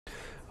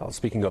Well,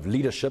 speaking of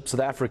leadership, South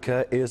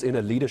Africa is in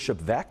a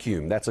leadership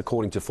vacuum. That's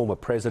according to former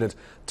President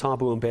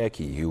Thabo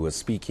Mbeki, who was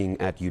speaking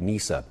at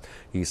Unisa.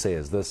 He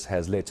says this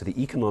has led to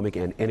the economic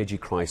and energy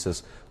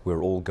crisis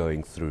we're all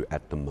going through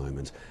at the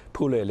moment.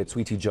 Pule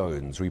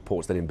Letswiti-Jones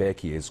reports that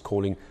Mbeki is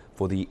calling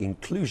for the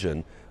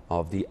inclusion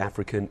of the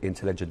African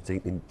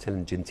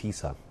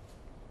intelligentsia.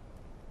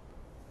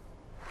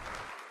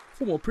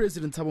 Former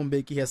President Thabo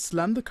Mbeki has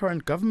slammed the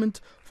current government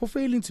for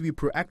failing to be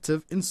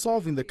proactive in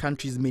solving the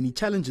country's many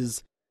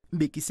challenges.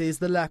 Mbeki says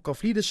the lack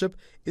of leadership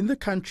in the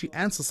country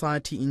and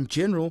society in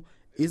general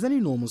is an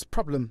enormous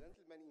problem.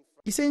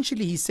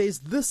 Essentially, he says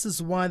this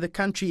is why the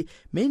country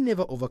may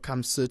never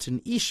overcome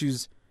certain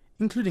issues,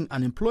 including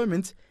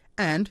unemployment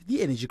and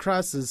the energy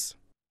crisis.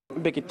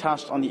 Mbeki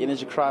touched on the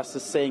energy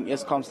crisis, saying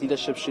Eskom's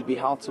leadership should be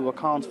held to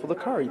account for the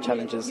current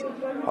challenges.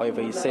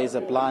 However, he says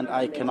a blind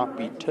eye cannot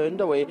be turned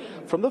away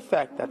from the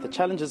fact that the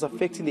challenges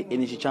affecting the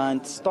energy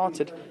giant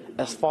started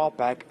as far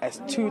back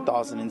as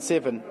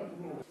 2007.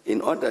 In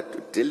order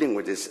to dealing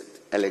with this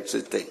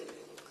electricity thing,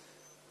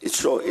 it's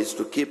sure is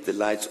to keep the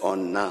lights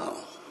on now.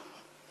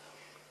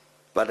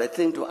 But I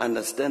think to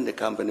understand the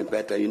company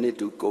better, you need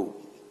to go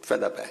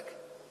further back.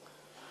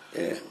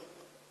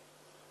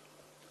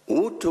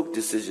 Who took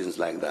decisions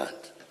like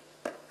that?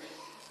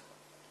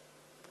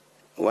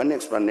 One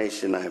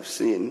explanation I've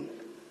seen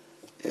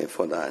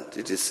for that,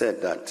 it is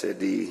said that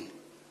the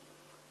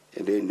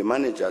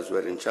managers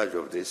were in charge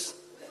of this.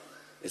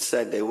 It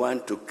said they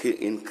want to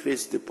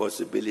increase the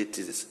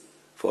possibilities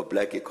for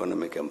black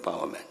economic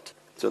empowerment.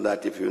 So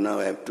that if you now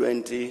have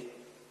 20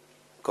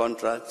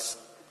 contracts,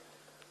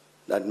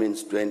 that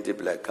means 20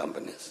 black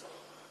companies.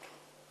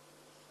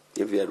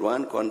 If you had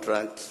one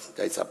contract,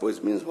 I suppose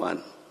it means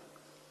one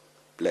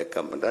black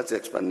company. That's the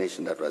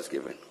explanation that was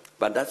given.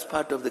 But that's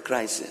part of the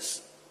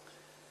crisis.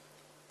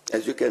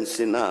 As you can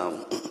see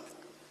now,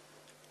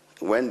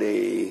 when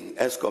the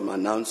Eskom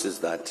announces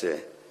that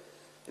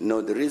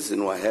the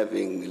reason we're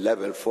having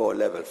level 4,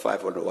 level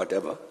 5, or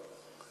whatever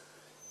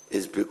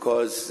is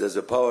because there's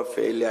a power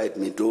failure at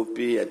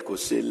Midopi, at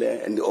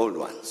Kusile, and the old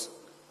ones.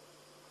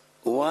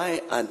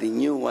 Why are the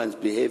new ones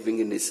behaving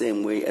in the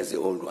same way as the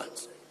old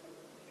ones?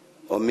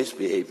 Or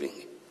misbehaving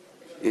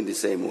in the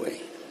same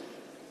way?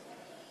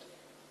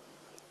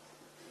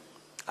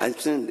 I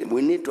think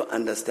we need to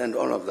understand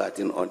all of that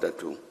in order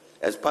to,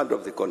 as part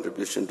of the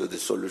contribution to the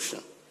solution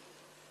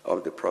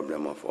of the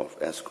problem of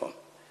Eskom.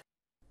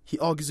 He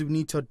argues we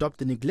need to adopt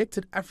the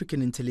neglected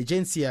African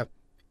intelligentsia.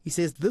 He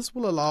says this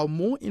will allow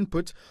more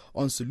input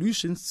on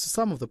solutions to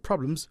some of the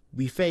problems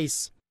we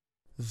face.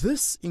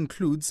 This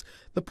includes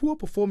the poor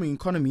performing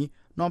economy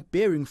not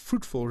bearing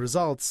fruitful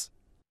results.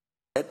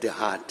 At the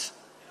heart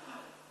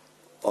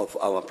of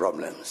our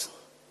problems,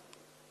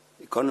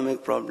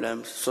 economic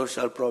problems,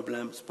 social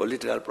problems,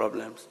 political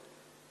problems,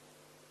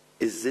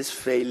 is this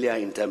failure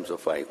in terms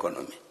of our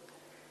economy.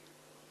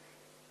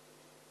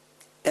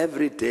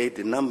 Every day,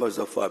 the numbers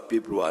of our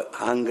people who are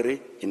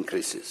hungry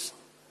increases.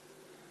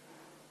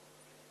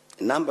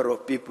 The number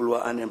of people who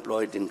are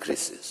unemployed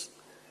increases.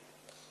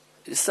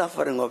 The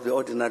suffering of the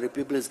ordinary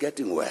people is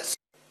getting worse.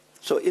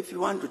 So if you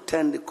want to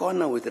turn the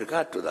corner with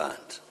regard to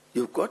that,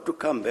 you've got to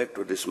come back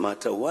to this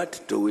matter.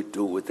 What do we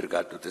do with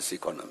regard to this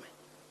economy?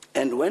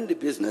 And when the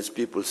business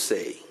people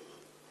say,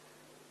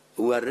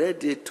 we are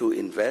ready to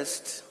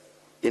invest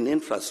in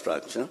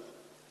infrastructure,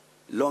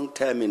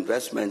 long-term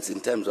investments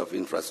in terms of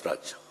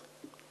infrastructure,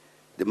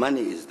 the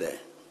money is there.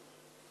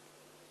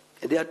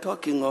 They are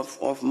talking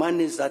of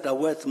monies that are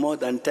worth more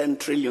than 10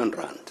 trillion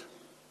rand.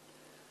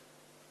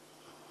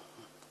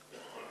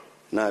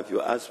 Now, if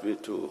you ask me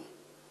to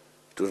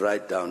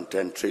write down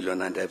 10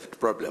 trillion and have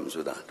problems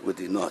with that, with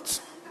the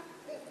knots.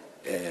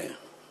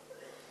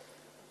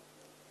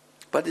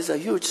 But these are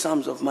huge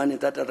sums of money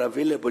that are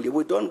available.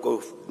 We don't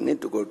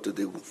need to go to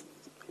the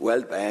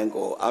World Bank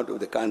or out of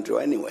the country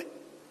or anywhere.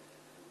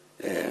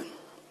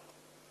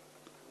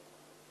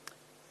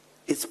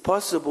 It's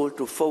possible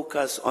to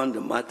focus on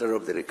the matter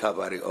of the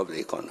recovery of the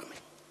economy.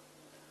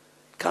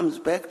 It comes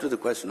back to the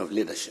question of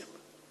leadership.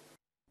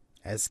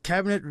 As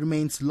Cabinet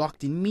remains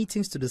locked in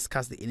meetings to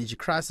discuss the energy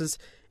crisis,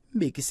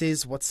 Mbeki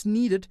says what's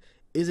needed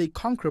is a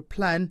concrete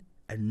plan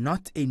and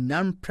not a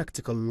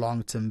non-practical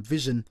long-term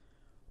vision.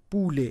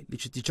 Pule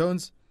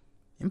Letswiti-Jones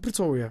in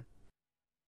Pretoria.